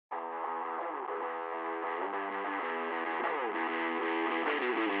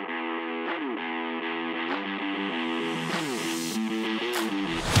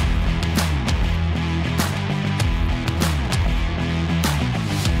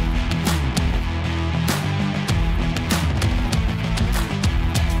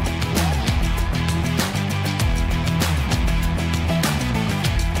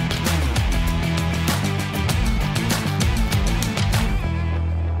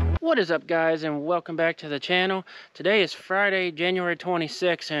What is up, guys, and welcome back to the channel. Today is Friday, January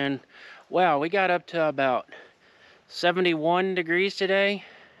 26th, and wow, we got up to about 71 degrees today,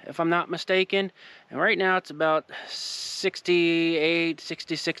 if I'm not mistaken. And right now it's about 68,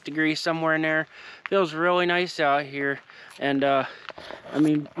 66 degrees, somewhere in there. Feels really nice out here. And I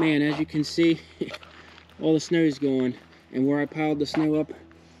mean, man, as you can see, all the snow's gone. And where I piled the snow up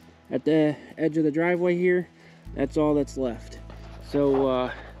at the edge of the driveway here, that's all that's left. So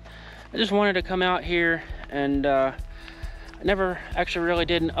I just wanted to come out here, and I never actually really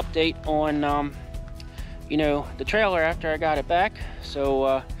did an update on you know, the trailer after I got it back.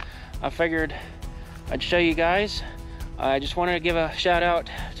 So I figured I'd show you guys. I just wanted to give a shout out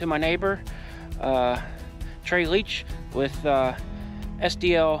to my neighbor, Trey Leach with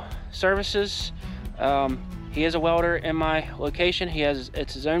SDL Services. He is a welder in my location.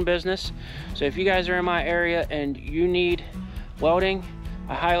 It's his own business. So if you guys are in my area and you need welding,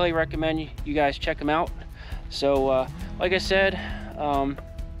 I highly recommend you guys check him out. So like I said,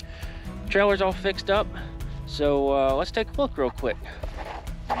 trailer's all fixed up. So let's take a look real quick.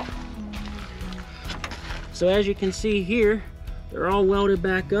 So as you can see here, they're all welded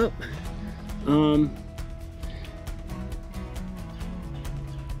back up. You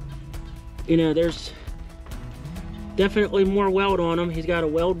know, there's definitely more weld on them. He's got a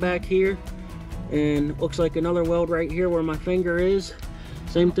weld back here, and looks like another weld right here where my finger is.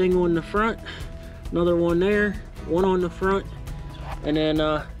 Same thing on the front, another one there, one on the front, and then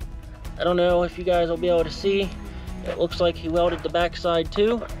I don't know if you guys will be able to see, it looks like he welded the back side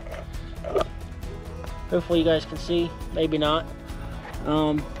too. Hopefully you guys can see, maybe not.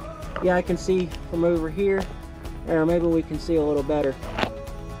 Yeah, I can see from over here, or maybe we can see a little better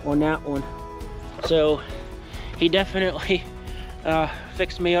on that one. So he definitely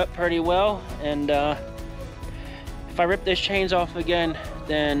fixed me up pretty well, and if I rip those chains off again,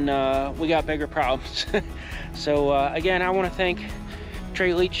 then we got bigger problems. So again, I want to thank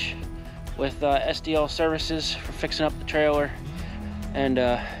Trey Leach with SDL Services for fixing up the trailer and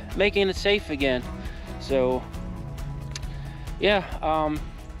making it safe again. So yeah,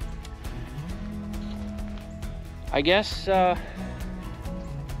 I guess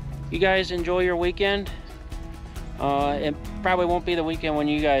you guys enjoy your weekend. It probably won't be the weekend when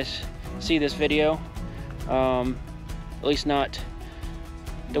you guys see this video, at least not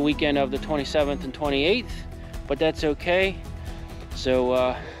the weekend of the 27th and 28th, but that's okay.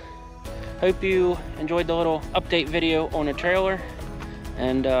 So hope you enjoyed the little update video on the trailer,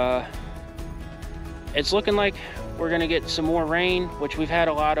 and it's looking like we're gonna get some more rain, which we've had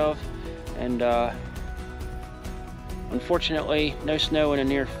a lot of, and unfortunately no snow in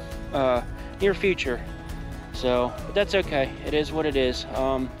the near future. So, but that's okay. It is what it is.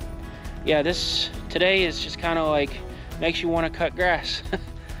 Yeah, today is just kind of like makes you want to cut grass.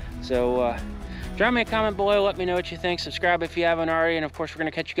 So drop me a comment below, let me know what you think, subscribe if you haven't already, and of course we're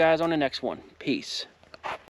going to catch you guys on the next one. Peace.